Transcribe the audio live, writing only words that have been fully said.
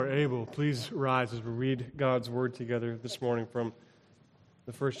able, please rise as we read God's Word together this morning from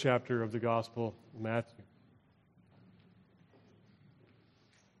the first chapter of the Gospel of Matthew.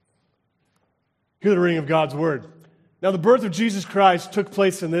 Hear the reading of God's Word. Now the birth of Jesus Christ took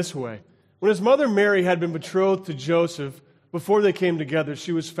place in this way. When his mother Mary had been betrothed to Joseph, before they came together,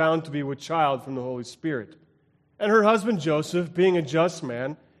 she was found to be with child from the Holy Spirit. And her husband Joseph, being a just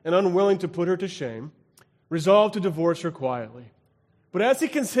man and unwilling to put her to shame, resolved to divorce her quietly. But as he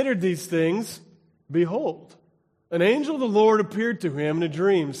considered these things, behold, an angel of the Lord appeared to him in a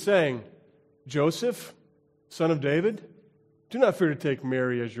dream, saying, Joseph, son of David, do not fear to take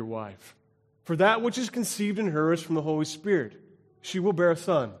Mary as your wife, for that which is conceived in her is from the Holy Spirit. She will bear a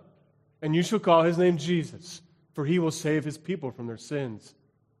son, and you shall call his name Jesus, for he will save his people from their sins.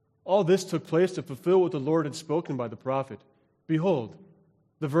 All this took place to fulfill what the Lord had spoken by the prophet. Behold,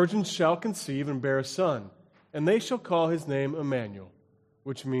 the virgin shall conceive and bear a son, and they shall call his name Emmanuel,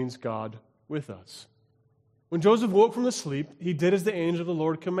 which means God with us. When Joseph woke from the sleep, he did as the angel of the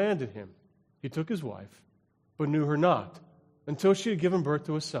Lord commanded him. He took his wife, but knew her not, until she had given birth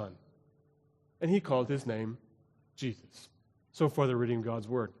to a son. And he called his name Jesus. So far the reading of God's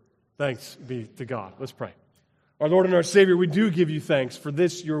Word. Thanks be to God. Let's pray. Our Lord and our Savior, we do give you thanks for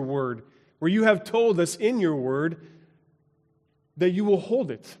this, your Word, where you have told us in your Word that you will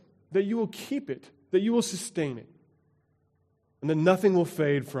hold it, that you will keep it, that you will sustain it, and that nothing will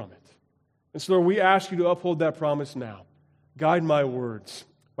fade from it. And so, Lord, we ask you to uphold that promise now. Guide my words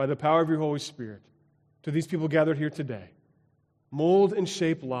by the power of your Holy Spirit to these people gathered here today. Mold and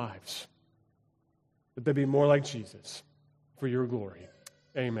shape lives that they be more like Jesus for your glory.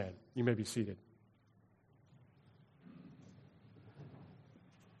 Amen. You may be seated.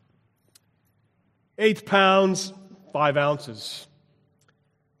 £8, 5 ounces.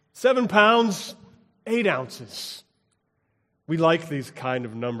 7 pounds, 8 ounces. We like these kind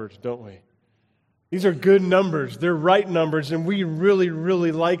of numbers, don't we? These are good numbers. They're right numbers, and we really,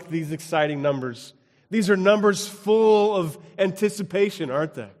 really like these exciting numbers. These are numbers full of anticipation,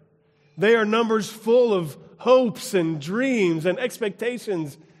 aren't they? They are numbers full of hopes and dreams and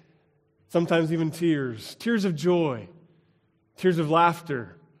expectations, sometimes even tears. Tears of joy, tears of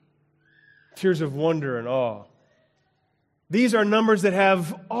laughter, tears of wonder and awe. These are numbers that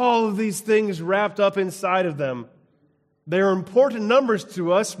have all of these things wrapped up inside of them. They're important numbers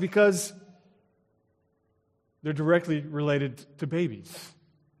to us because they're directly related to babies.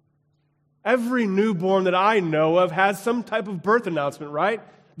 Every newborn that I know of has some type of birth announcement, right?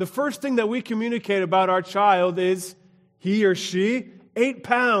 The first thing that we communicate about our child is he or she, 8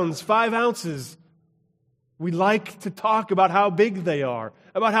 pounds, 5 ounces. We like to talk about how big they are,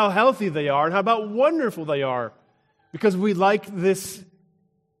 about how healthy they are, and how about wonderful they are, because we like this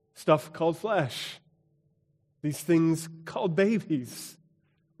stuff called flesh. These things called babies.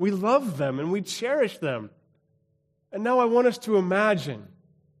 We love them and we cherish them. And now I want us to imagine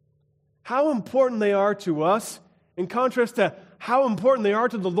how important they are to us in contrast to how important they are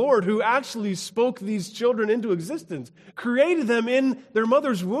to the Lord, who actually spoke these children into existence, created them in their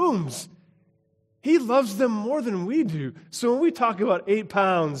mother's wombs. He loves them more than we do. So when we talk about 8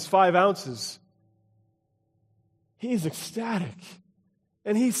 pounds, 5 ounces, He's ecstatic.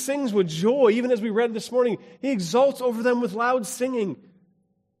 And He sings with joy. Even as we read this morning, He exalts over them with loud singing.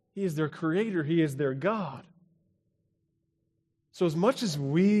 He is their Creator. He is their God. So as much as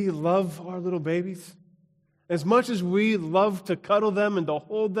we love our little babies, as much as we love to cuddle them and to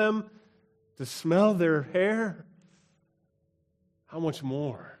hold them, to smell their hair, how much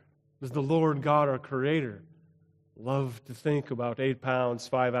more does the Lord God, our Creator, love to think about 8 pounds,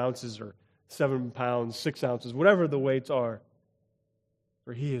 5 ounces, or 7 pounds, 6 ounces, whatever the weights are?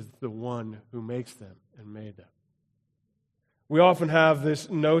 For He is the one who makes them and made them. We often have this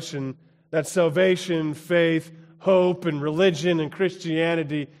notion that salvation, faith, hope, and religion and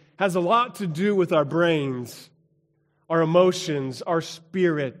Christianity has a lot to do with our brains, our emotions, our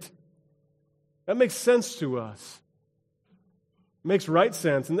spirit. That makes sense to us. It makes right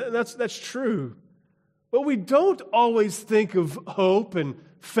sense, and that's true. But we don't always think of hope and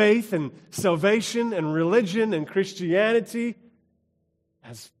faith and salvation and religion and Christianity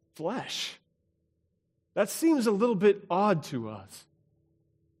as flesh. That seems a little bit odd to us.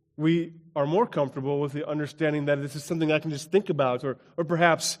 We are more comfortable with the understanding that this is something I can just think about or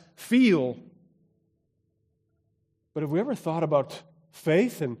perhaps feel. But have we ever thought about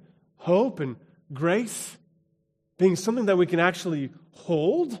faith and hope and grace being something that we can actually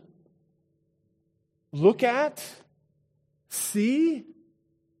hold, look at, see,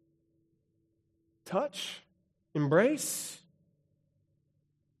 touch, embrace?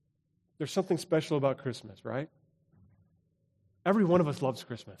 There's something special about Christmas, right? Every one of us loves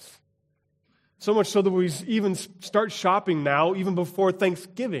Christmas. So much so that we even start shopping now, even before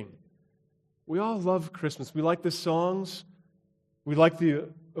Thanksgiving. We all love Christmas. We like the songs. We like the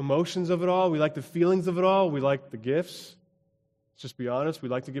emotions of it all. We like the feelings of it all. We like the gifts. Let's just be honest. We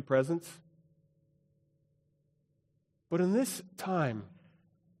like to get presents. But in this time,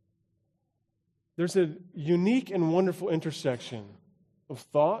 there's a unique and wonderful intersection of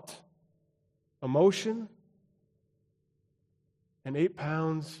thought, emotion, and 8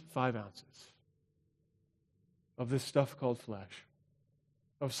 pounds, 5 ounces of this stuff called flesh,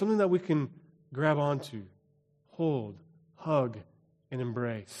 of something that we can grab onto, hold, hug, and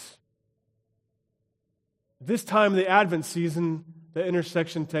embrace. This time of the Advent season, the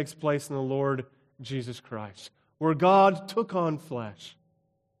intersection takes place in the Lord Jesus Christ, where God took on flesh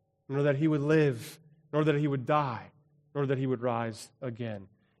in order that he would live, in order that he would die, in order that he would rise again.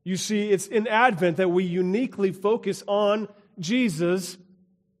 You see, it's in Advent that we uniquely focus on Jesus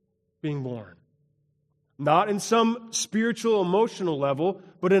being born. Not in some spiritual, emotional level,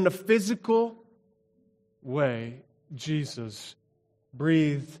 but in a physical way, Jesus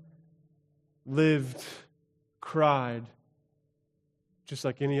breathed, lived, cried, just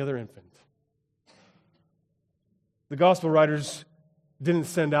like any other infant. The gospel writers didn't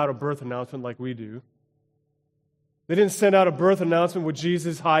send out a birth announcement like we do. They didn't send out a birth announcement with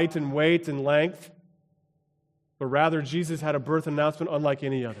Jesus' height and weight and length, but rather Jesus had a birth announcement unlike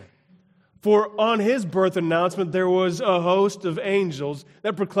any other. For on his birth announcement, there was a host of angels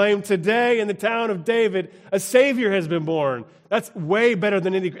that proclaimed, today in the town of David, a Savior has been born. That's way better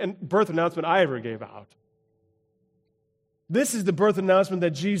than any birth announcement I ever gave out. This is the birth announcement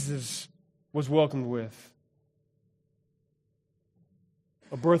that Jesus was welcomed with.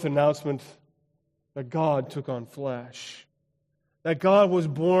 A birth announcement that God took on flesh. That God was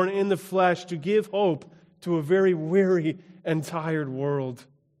born in the flesh to give hope to a very weary and tired world.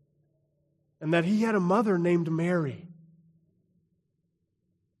 And that he had a mother named Mary.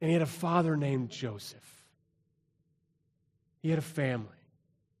 And he had a father named Joseph. He had a family.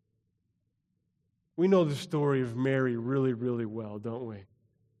 We know the story of Mary really, really well, don't we?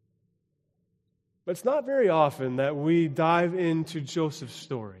 But it's not very often that we dive into Joseph's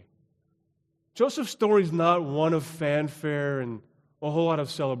story. Joseph's story is not one of fanfare and a whole lot of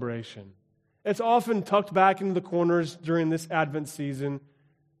celebration. It's often tucked back into the corners during this Advent season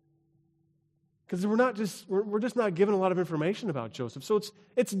because we're just not given a lot of information about Joseph. So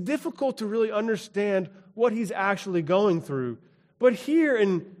it's difficult to really understand what he's actually going through. But here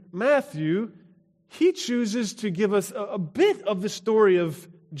in Matthew, he chooses to give us a bit of the story of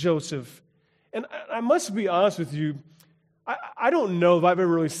Joseph. And I must be honest with you, I don't know if I've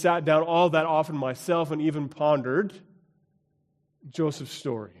ever really sat down all that often myself and even pondered Joseph's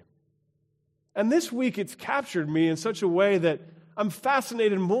story. And this week it's captured me in such a way that I'm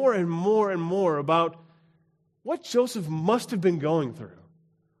fascinated more and more and more about what Joseph must have been going through,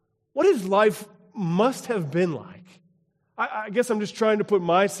 what his life must have been like. I guess I'm just trying to put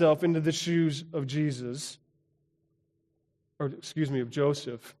myself into the shoes of Jesus, of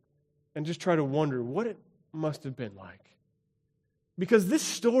Joseph, and just try to wonder what it must have been like. Because this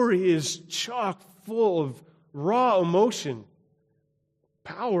story is chock full of raw emotion,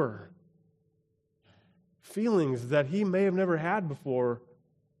 power, feelings that he may have never had before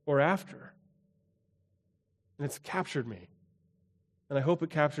or after. And it's captured me. And I hope it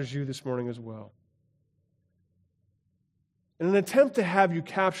captures you this morning as well. In an attempt to have you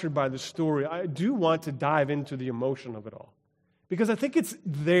captured by the story, I do want to dive into the emotion of it all. Because I think it's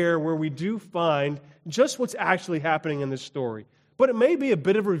there where we do find just what's actually happening in this story. But it may be a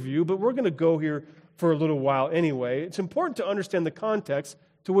bit of review, but we're going to go here for a little while anyway. It's important to understand the context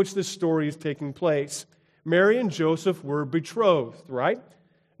to which this story is taking place. Mary and Joseph were betrothed, right?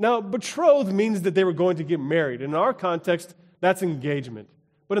 Now, betrothed means that they were going to get married. In our context, that's engagement.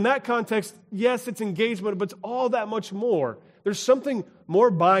 But in that context, yes, it's engagement, but it's all that much more. There's something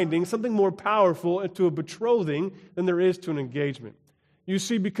more binding, something more powerful to a betrothing than there is to an engagement. You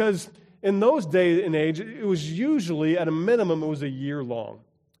see, because in those days and age, it was usually, at a minimum, it was a year long.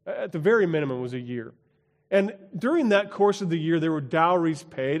 At the very minimum, it was a year. And during that course of the year, there were dowries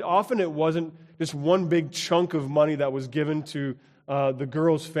paid. Often it wasn't just one big chunk of money that was given to the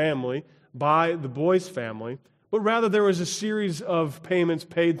girl's family by the boy's family, but rather there was a series of payments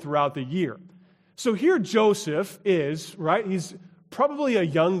paid throughout the year. So here Joseph is, right? He's probably a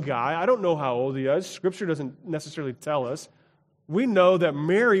young guy. I don't know how old he is. Scripture doesn't necessarily tell us. We know that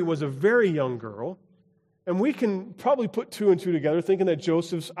Mary was a very young girl, and we can probably put two and two together, thinking that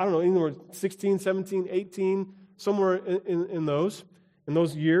Joseph's, I don't know, anywhere 16, 17, 18, somewhere in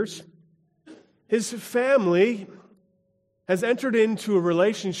those years. His family has entered into a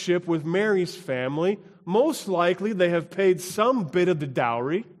relationship with Mary's family. Most likely they have paid some bit of the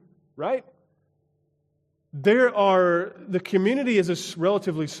dowry, right? The community is a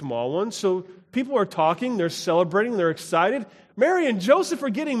relatively small one, so people are talking, they're celebrating, they're excited. Mary and Joseph are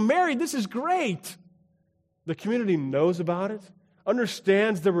getting married. This is great. The community knows about it,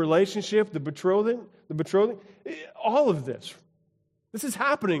 understands the relationship, the betrothing, all of this. This is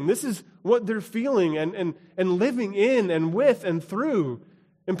happening. This is what they're feeling and living in and with and through.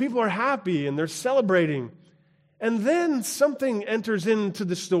 And people are happy and they're celebrating. And then something enters into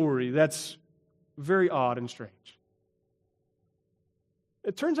the story that's very odd and strange.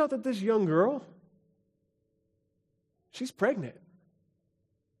 It turns out that this young girl, she's pregnant.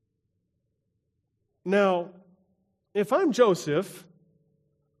 Now, if I'm Joseph,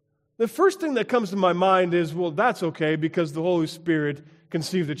 the first thing that comes to my mind is, well, that's okay because the Holy Spirit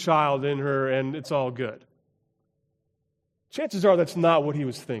conceived a child in her and it's all good. Chances are that's not what he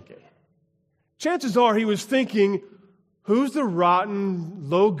was thinking. Chances are he was thinking, who's the rotten,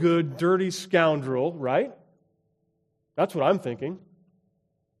 low good, dirty scoundrel, right? That's what I'm thinking.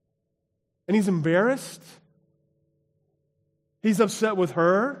 And he's embarrassed. He's upset with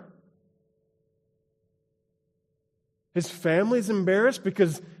her. His family's embarrassed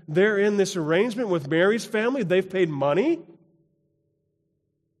because they're in this arrangement with Mary's family. They've paid money.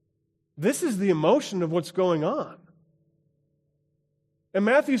 This is the emotion of what's going on. And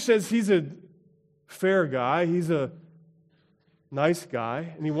Matthew says he's a fair guy. He's a nice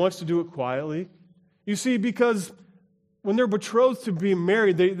guy, and he wants to do it quietly. You see, because when they're betrothed to be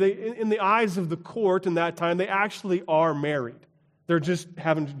married, they in the eyes of the court in that time, they actually are married. They're just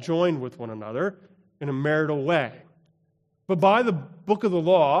haven't joined with one another in a marital way. But by the book of the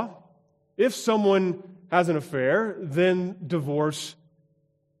law, if someone has an affair, then divorce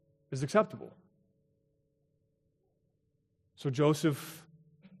is acceptable. So Joseph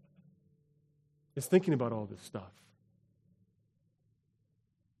is thinking about all this stuff.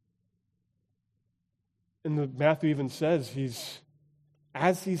 And Matthew even says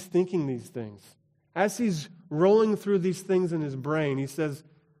as he's thinking these things, as he's rolling through these things in his brain, he says,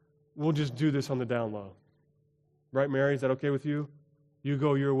 we'll just do this on the down low. Right, Mary? Is that okay with you? You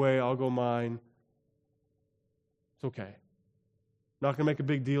go your way, I'll go mine. It's okay. Not going to make a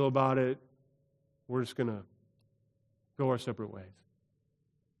big deal about it. We're just going to go our separate ways.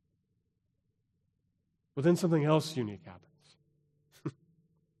 But then something else unique happens.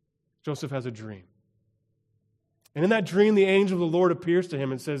 Joseph has a dream. And in that dream, the angel of the Lord appears to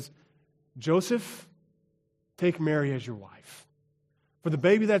him and says, Joseph, take Mary as your wife. For the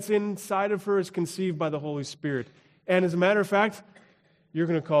baby that's inside of her is conceived by the Holy Spirit. And as a matter of fact, you're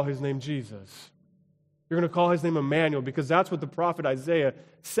going to call his name Jesus. You're going to call his name Emmanuel, because that's what the prophet Isaiah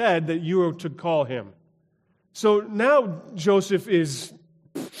said that you were to call him. So now Joseph is,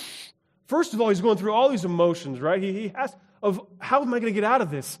 first of all, he's going through all these emotions, right? He has, of how am I going to get out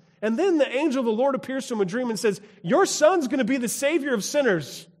of this? And then the angel of the Lord appears to him in a dream and says, your son's going to be the Savior of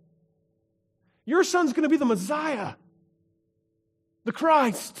sinners. Your son's going to be the Messiah, the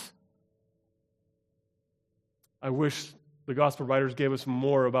Christ. I wish the gospel writers gave us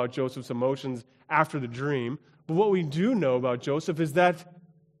more about Joseph's emotions after the dream. But what we do know about Joseph is that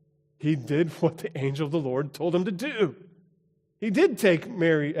he did what the angel of the Lord told him to do. He did take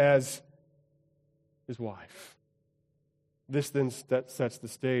Mary as his wife. This then sets the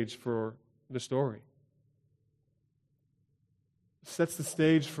stage for the story. It sets the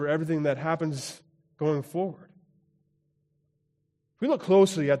stage for everything that happens going forward. If we look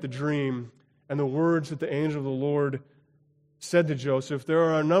closely at the dream and the words that the angel of the Lord said to Joseph, there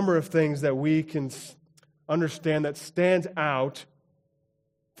are a number of things that we can understand that stand out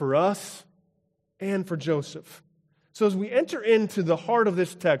for us and for Joseph. So as we enter into the heart of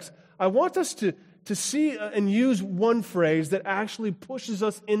this text, I want us to see and use one phrase that actually pushes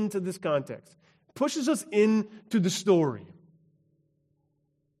us into this context, pushes us into the story.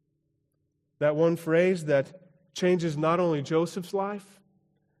 That one phrase that changes not only Joseph's life,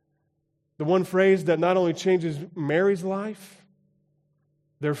 the one phrase that not only changes Mary's life,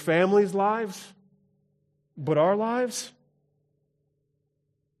 their families' lives, but our lives,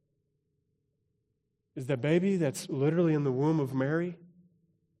 is that baby that's literally in the womb of Mary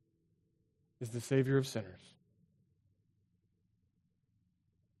is the Savior of sinners.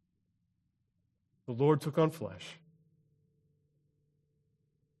 The Lord took on flesh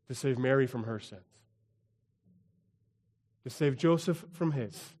to save Mary from her sins, to save Joseph from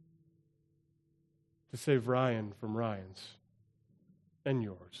his, to save Ryan from Ryan's, and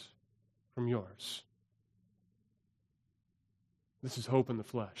yours from yours. This is hope in the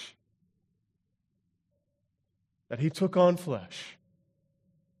flesh. that he took on flesh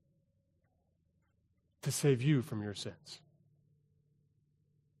to save you from your sins.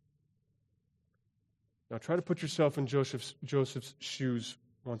 Now try to put yourself in Joseph's shoes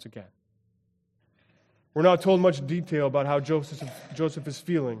once again. We're not told much detail about how Joseph is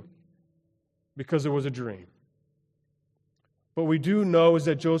feeling because there was a dream. What we do know is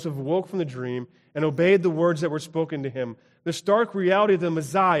that Joseph woke from the dream and obeyed the words that were spoken to him. The stark reality of the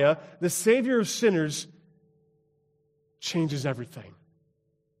Messiah, the Savior of sinners, changes everything.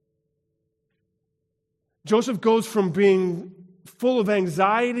 Joseph goes from being full of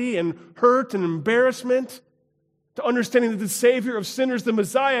anxiety and hurt and embarrassment to understanding that the Savior of sinners, the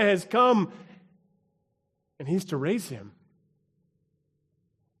Messiah, has come, and he's to raise him.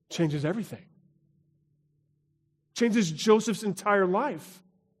 Changes everything. Changes Joseph's entire life,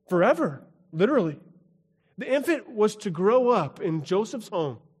 forever, literally. The infant was to grow up in Joseph's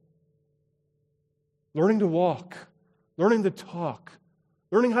home, learning to walk, learning to talk,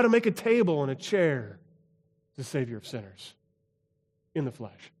 learning how to make a table and a chair, the Savior of sinners, in the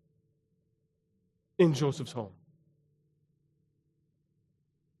flesh, in Joseph's home.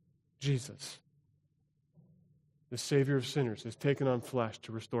 Jesus, the Savior of sinners, has taken on flesh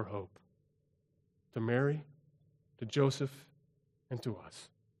to restore hope to Mary, to Joseph, and to us.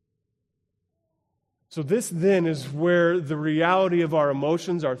 So this then is where the reality of our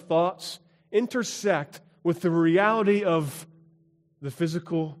emotions, our thoughts, intersect with the reality of the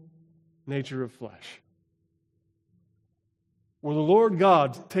physical nature of flesh. Where the Lord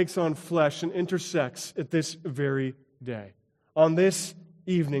God takes on flesh and intersects at this very day, on this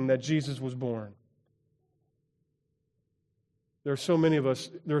evening that Jesus was born. There are some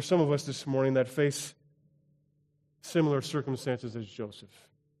of us this morning that face similar circumstances as Joseph.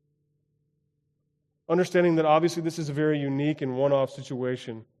 Understanding that obviously this is a very unique and one-off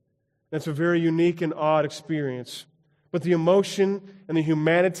situation. It's a very unique and odd experience. But the emotion and the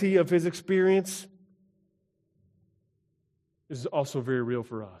humanity of his experience is also very real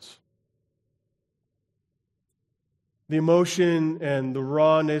for us. The emotion and the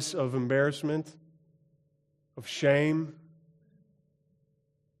rawness of embarrassment, of shame,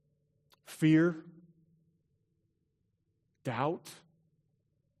 fear, doubt,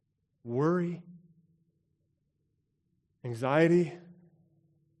 worry, anxiety,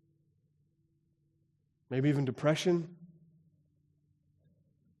 maybe even depression.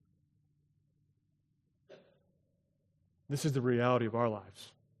 This is the reality of our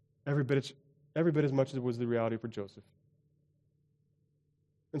lives. Every bit as much as it was the reality for Joseph.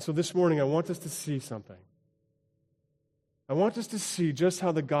 And so this morning, I want us to see something. I want us to see just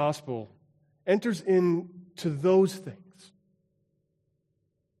how the gospel enters into those things,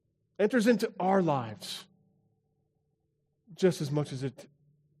 enters into our lives, just as much as it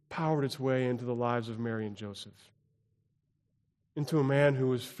powered its way into the lives of Mary and Joseph. Into a man who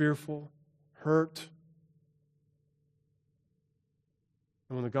was fearful, hurt.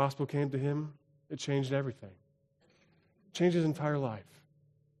 And when the gospel came to him, it changed everything. It changed his entire life.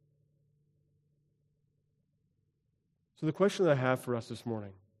 So the question that I have for us this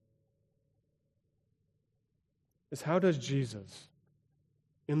morning is, how does Jesus,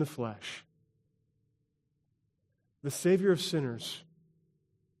 in the flesh, the Savior of sinners,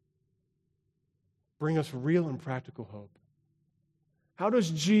 bring us real and practical hope? How does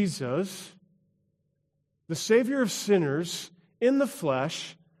Jesus, the Savior of sinners, in the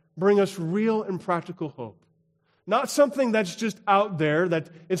flesh, bring us real and practical hope? Not something that's just out there, that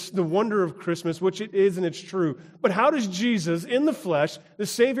it's the wonder of Christmas, which it is and it's true. But how does Jesus, in the flesh, the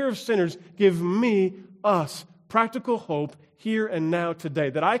Savior of sinners, give us, practical hope here and now today,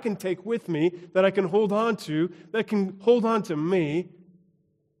 that I can take with me, that I can hold on to, that can hold on to me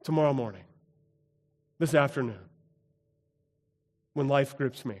tomorrow morning, this afternoon, when life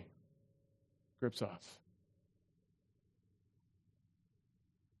grips me, grips us?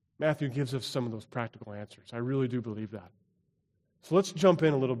 Matthew gives us some of those practical answers. I really do believe that. So let's jump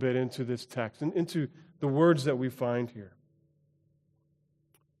in a little bit into this text and into the words that we find here.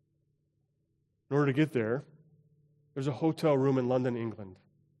 In order to get there, there's a hotel room in London, England.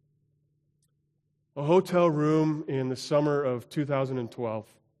 A hotel room in the summer of 2012.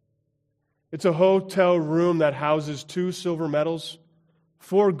 It's a hotel room that houses 2 silver medals,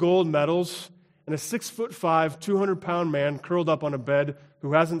 4 gold medals, and a 6'5", 200-pound man curled up on a bed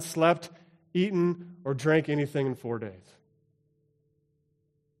who hasn't slept, eaten, or drank anything in 4 days.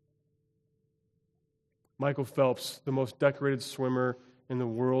 Michael Phelps, the most decorated swimmer in the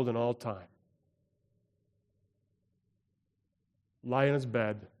world in all time, lie in his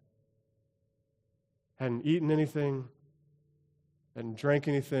bed, hadn't eaten anything, hadn't drank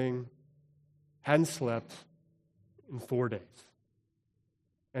anything, hadn't slept, in 4 days.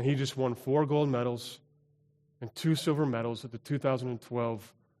 And he just won 4 gold medals and 2 silver medals at the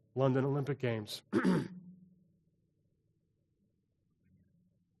 2012 London Olympic Games.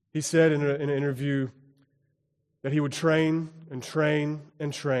 He said in an interview that he would train and train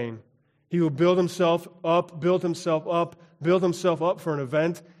and train. He would build himself up, build himself up, build himself up for an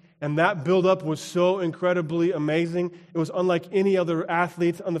event, and that build-up was so incredibly amazing. It was unlike any other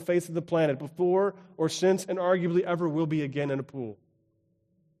athlete on the face of the planet before or since, and arguably ever will be again in a pool.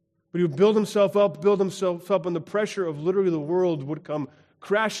 But he would build himself up, and the pressure of literally the world would come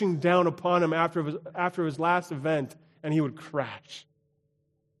crashing down upon him after his last event, and he would crash.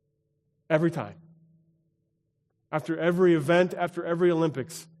 Every time. After every event, after every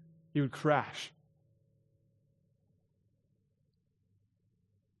Olympics, he would crash.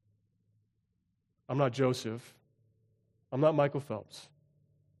 I'm not Joseph. I'm not Michael Phelps.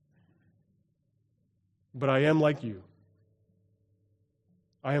 But I am like you.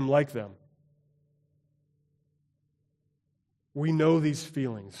 I am like them. We know these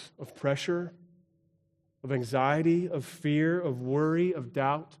feelings of pressure, of anxiety, of fear, of worry, of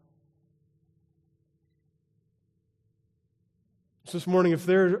doubt. So this morning, if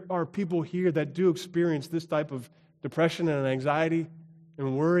there are people here that do experience this type of depression and anxiety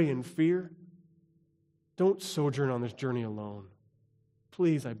and worry and fear, don't sojourn on this journey alone.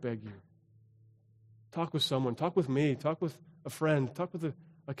 Please, I beg you. Talk with someone. Talk with me. Talk with a friend. Talk with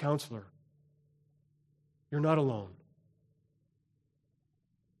a counselor. You're not alone.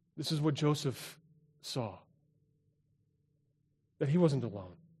 This is what Joseph saw, that he wasn't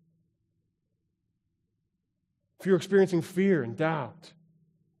alone. If you're experiencing fear and doubt,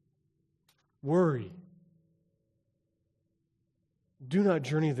 worry, do not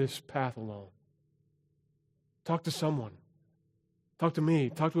journey this path alone. Talk to someone. Talk to me.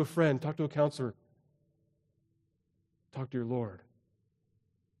 Talk to a friend. Talk to a counselor. Talk to your Lord.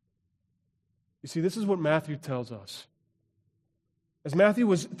 You see, this is what Matthew tells us. As Matthew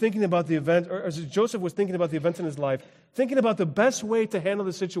was thinking about the event, or as Joseph was thinking about the events in his life, thinking about the best way to handle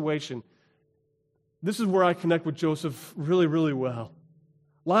the situation, this is where I connect with Joseph really, really well.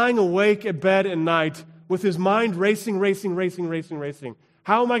 Lying awake at bed at night with his mind racing.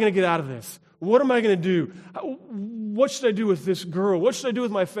 How am I going to get out of this? What am I going to do? What should I do with this girl? What should I do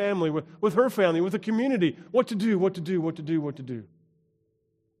with my family, with her family, with the community? What to do?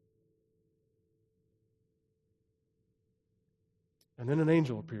 And then an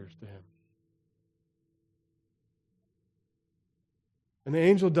angel appears to him. And the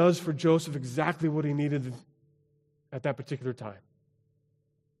angel does for Joseph exactly what he needed at that particular time.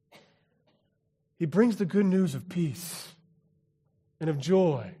 He brings the good news of peace and of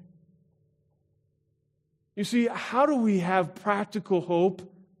joy. You see, how do we have practical hope?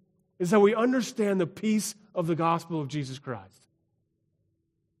 Is that we understand the peace of the gospel of Jesus Christ.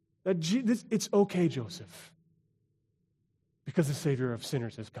 It's okay, Joseph, because the Savior of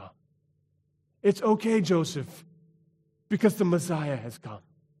sinners has come. It's okay, Joseph, because the Messiah has come.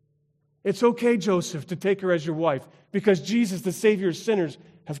 It's okay, Joseph, to take her as your wife, because Jesus, the Savior of sinners,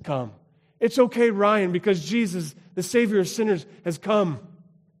 has come. It's okay, Ryan, because Jesus, the Savior of sinners, has come.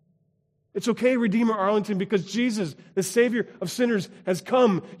 It's okay, Redeemer Arlington, because Jesus, the Savior of sinners, has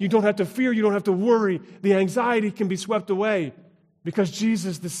come. You don't have to fear. You don't have to worry. The anxiety can be swept away because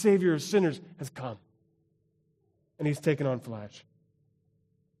Jesus, the Savior of sinners, has come. And He's taken on flesh.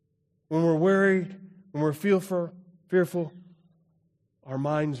 When we're worried, when we're fearful, our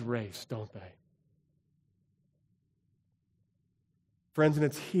minds race, don't they? Friends, and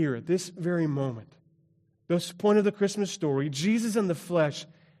it's here at this very moment, this point of the Christmas story, Jesus in the flesh,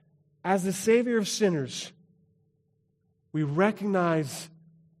 as the Savior of sinners, we recognize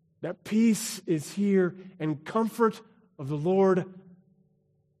that peace is here and comfort of the Lord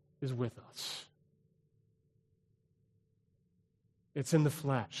is with us. It's in the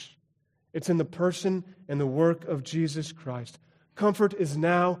flesh. It's in the person and the work of Jesus Christ. Comfort is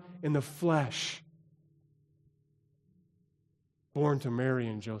now in the flesh, born to Mary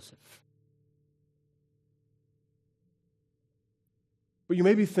and Joseph. But you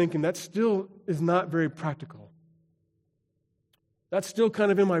may be thinking, that still is not very practical. That's still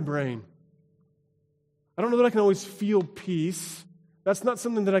kind of in my brain. I don't know that I can always feel peace. That's not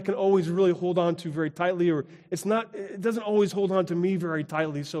something that I can always really hold on to very tightly, or it doesn't always hold on to me very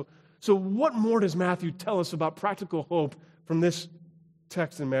tightly. So what more does Matthew tell us about practical hope from this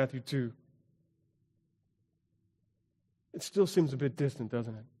text in Matthew 2? It still seems a bit distant,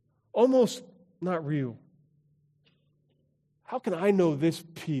 doesn't it? Almost not real. How can I know this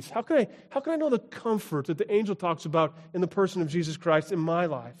peace? How can I know the comfort that the angel talks about in the person of Jesus Christ in my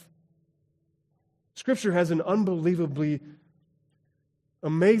life? Scripture has an unbelievably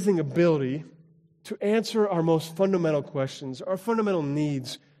amazing ability to answer our most fundamental questions, our fundamental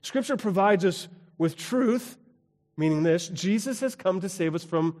needs. Scripture provides us with truth, meaning this: Jesus has come to save us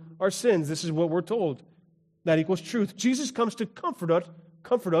from our sins. This is what we're told. That equals truth. Jesus comes to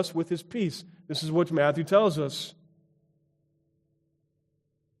comfort us with His peace. This is what Matthew tells us.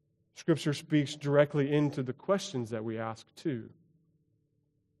 Scripture speaks directly into the questions that we ask too.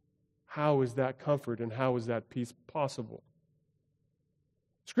 How is that comfort and how is that peace possible?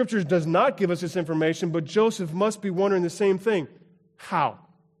 Scripture does not give us this information, but Joseph must be wondering the same thing. How?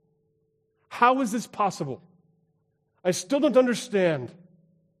 How is this possible? I still don't understand.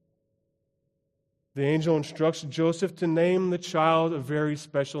 The angel instructs Joseph to name the child a very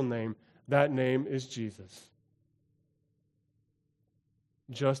special name. That name is Jesus.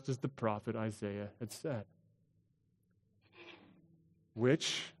 Just as the prophet Isaiah had said.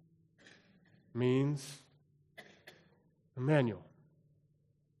 Which means Emmanuel.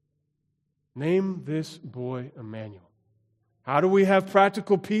 Name this boy Emmanuel. How do we have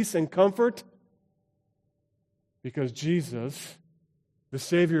practical peace and comfort? Because Jesus, the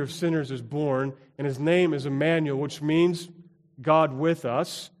Savior of sinners, is born, and His name is Emmanuel, which means God with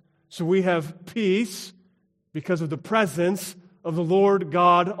us. So we have peace because of the presence of the Lord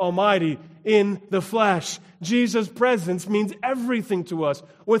God Almighty in the flesh. Jesus' presence means everything to us.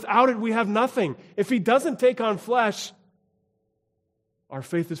 Without it, we have nothing. If He doesn't take on flesh, our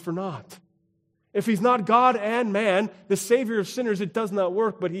faith is for naught. If He's not God and man, the Savior of sinners, it does not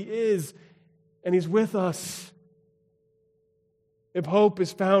work, but He is, and He's with us. If hope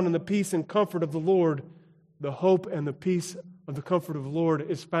is found in the peace and comfort of the Lord, the hope and the peace of the comfort of the Lord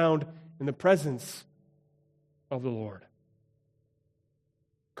is found in the presence of the Lord.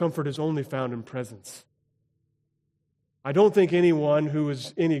 Comfort is only found in presence. I don't think anyone who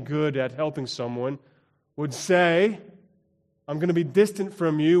is any good at helping someone would say, I'm going to be distant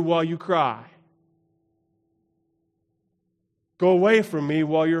from you while you cry. Go away from me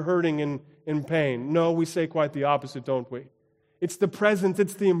while you're hurting and in pain. No, we say quite the opposite, don't we? It's the presence,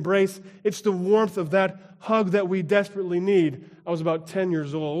 it's the embrace, it's the warmth of that hug that we desperately need. I was about 10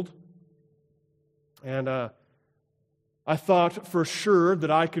 years old, and I thought for sure that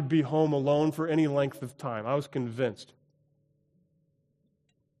I could be home alone for any length of time. I was convinced.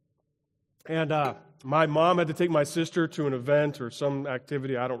 And my mom had to take my sister to an event or some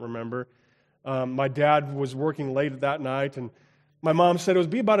activity, I don't remember. My dad was working late that night, and my mom said it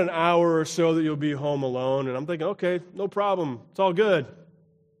would be about an hour or so that you'll be home alone. And I'm thinking, okay, no problem. It's all good.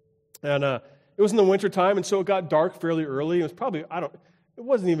 And it was in the wintertime, and so it got dark fairly early. It was probably, it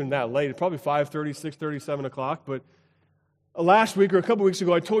wasn't even that late. It was probably 5:30, 6:30, 7 o'clock. But last week or a couple weeks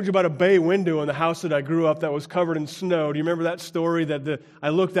ago, I told you about a bay window in the house that I grew up that was covered in snow. Do you remember that story that I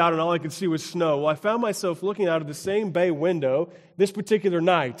looked out and all I could see was snow? Well, I found myself looking out of the same bay window this particular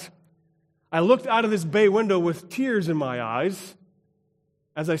night. I looked out of this bay window with tears in my eyes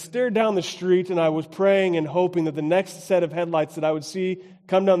as I stared down the street, and I was praying and hoping that the next set of headlights that I would see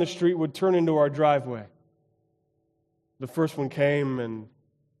come down the street would turn into our driveway. The first one came and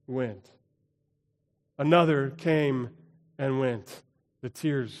went. Another came and went. The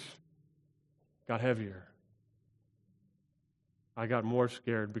tears got heavier. I got more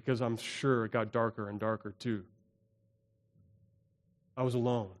scared because I'm sure it got darker and darker too. I was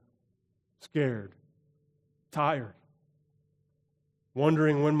alone, scared, tired,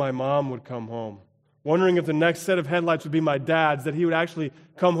 wondering when my mom would come home, wondering if the next set of headlights would be my dad's, that he would actually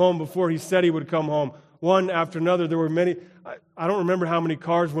come home before he said he would come home. One after another, there were many. I don't remember how many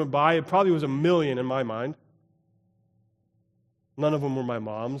cars went by. It probably was 1 million in my mind. None of them were my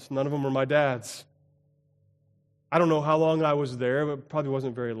mom's. None of them were my dad's. I don't know how long I was there, but it probably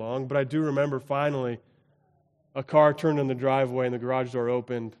wasn't very long. But I do remember finally a car turned in the driveway and the garage door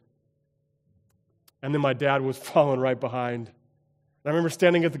opened. And then my dad was following right behind. I remember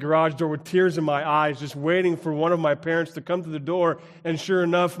standing at the garage door with tears in my eyes, just waiting for one of my parents to come to the door. And sure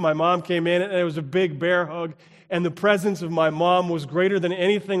enough, my mom came in, and it was a big bear hug. And the presence of my mom was greater than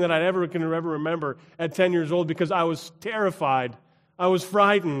anything that I can ever remember at 10 years old, because I was terrified. I was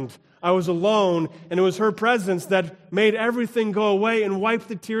frightened. I was alone. And it was her presence that made everything go away and wiped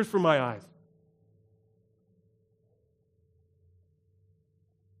the tears from my eyes.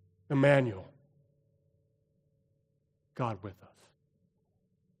 Emmanuel, God with us.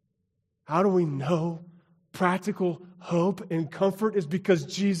 How do we know practical hope and comfort? Is because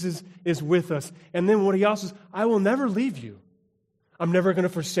Jesus is with us. And then what He also says, I will never leave you. I'm never going to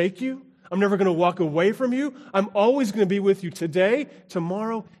forsake you. I'm never going to walk away from you. I'm always going to be with you today,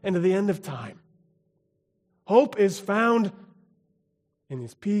 tomorrow, and to the end of time. Hope is found in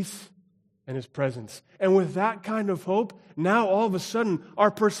His peace and His presence. And with that kind of hope, now all of a sudden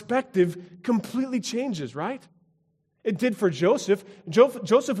our perspective completely changes, right? It did for Joseph.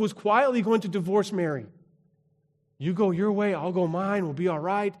 Joseph was quietly going to divorce Mary. You go your way, I'll go mine, we'll be all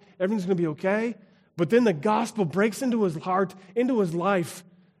right, everything's going to be okay. But then the gospel breaks into his heart, into his life.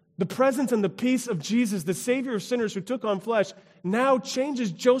 The presence and the peace of Jesus, the Savior of sinners who took on flesh, now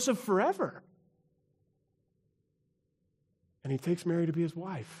changes Joseph forever. And he takes Mary to be his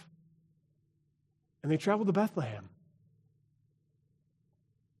wife. And they travel to Bethlehem.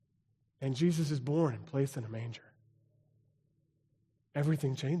 And Jesus is born and placed in a manger.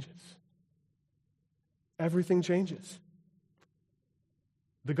 Everything changes. Everything changes.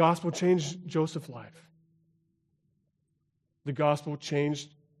 The gospel changed Joseph's life. The gospel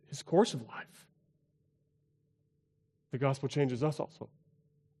changed his course of life. The gospel changes us also.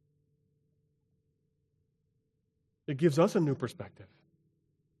 It gives us a new perspective.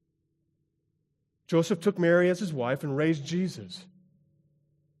 Joseph took Mary as his wife and raised Jesus.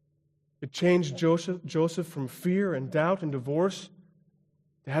 It changed Joseph from fear and doubt and divorce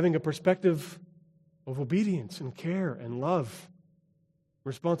to having a perspective of obedience and care and love,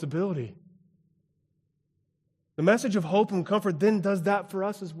 responsibility. The message of hope and comfort then does that for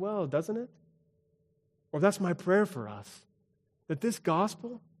us as well, doesn't it? Or that's my prayer for us, that this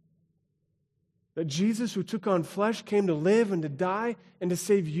gospel, that Jesus who took on flesh came to live and to die and to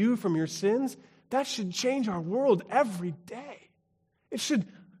save you from your sins, that should change our world every day. It should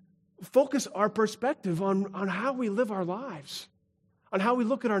focus our perspective on how we live our lives, on how we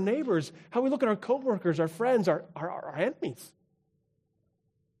look at our neighbors, how we look at our coworkers, our friends, our enemies.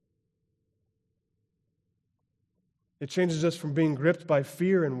 It changes us from being gripped by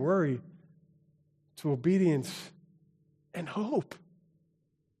fear and worry to obedience and hope.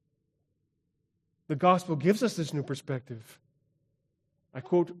 The gospel gives us this new perspective. I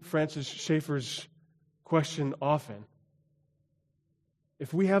quote Francis Schaeffer's question often.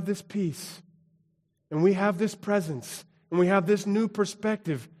 If we have this peace, and we have this presence, and we have this new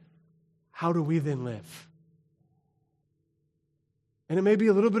perspective, how do we then live? And it may be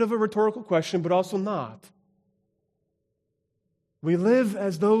a little bit of a rhetorical question, but also not. We live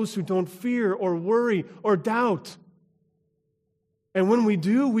as those who don't fear or worry or doubt. And when we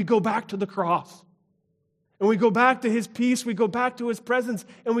do, we go back to the cross. And we go back to His peace, we go back to His presence,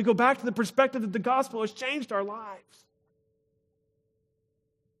 and we go back to the perspective that the gospel has changed our lives.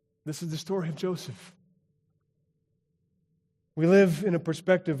 This is the story of Joseph. We live in a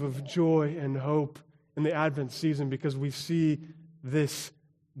perspective of joy and hope in the Advent season because we see this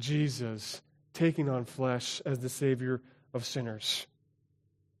Jesus taking on flesh as the Savior of sinners.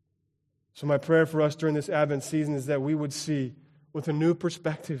 So my prayer for us during this Advent season is that we would see with a new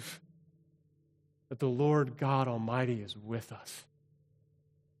perspective that the Lord God Almighty is with us.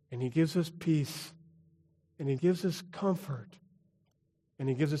 And He gives us peace, and He gives us comfort, and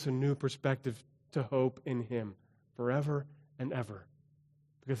He gives us a new perspective to hope in Him forever and ever,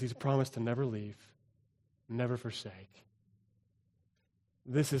 because He's promised to never leave, never forsake.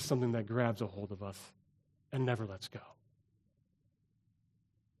 This is something that grabs a hold of us and never lets go.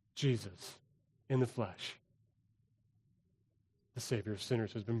 Jesus, in the flesh, the Savior of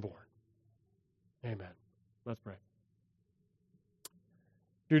sinners, has been born. Amen. Let's pray.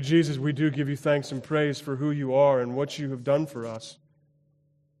 Dear Jesus, we do give You thanks and praise for who You are and what You have done for us.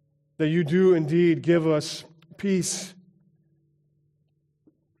 That You do indeed give us peace,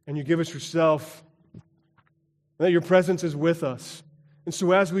 and You give us Yourself, and that Your presence is with us. And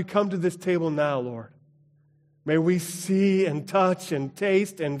so as we come to this table now, Lord, may we see and touch and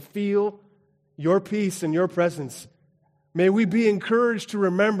taste and feel Your peace and Your presence. May we be encouraged to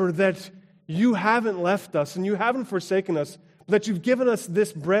remember that You haven't left us and You haven't forsaken us, but that You've given us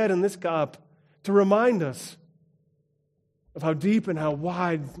this bread and this cup to remind us of how deep and how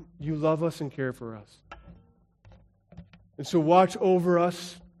wide You love us and care for us. And so watch over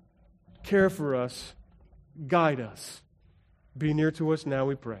us, care for us, guide us. Be near to us now,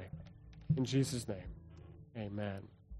 we pray. In Jesus' name, amen.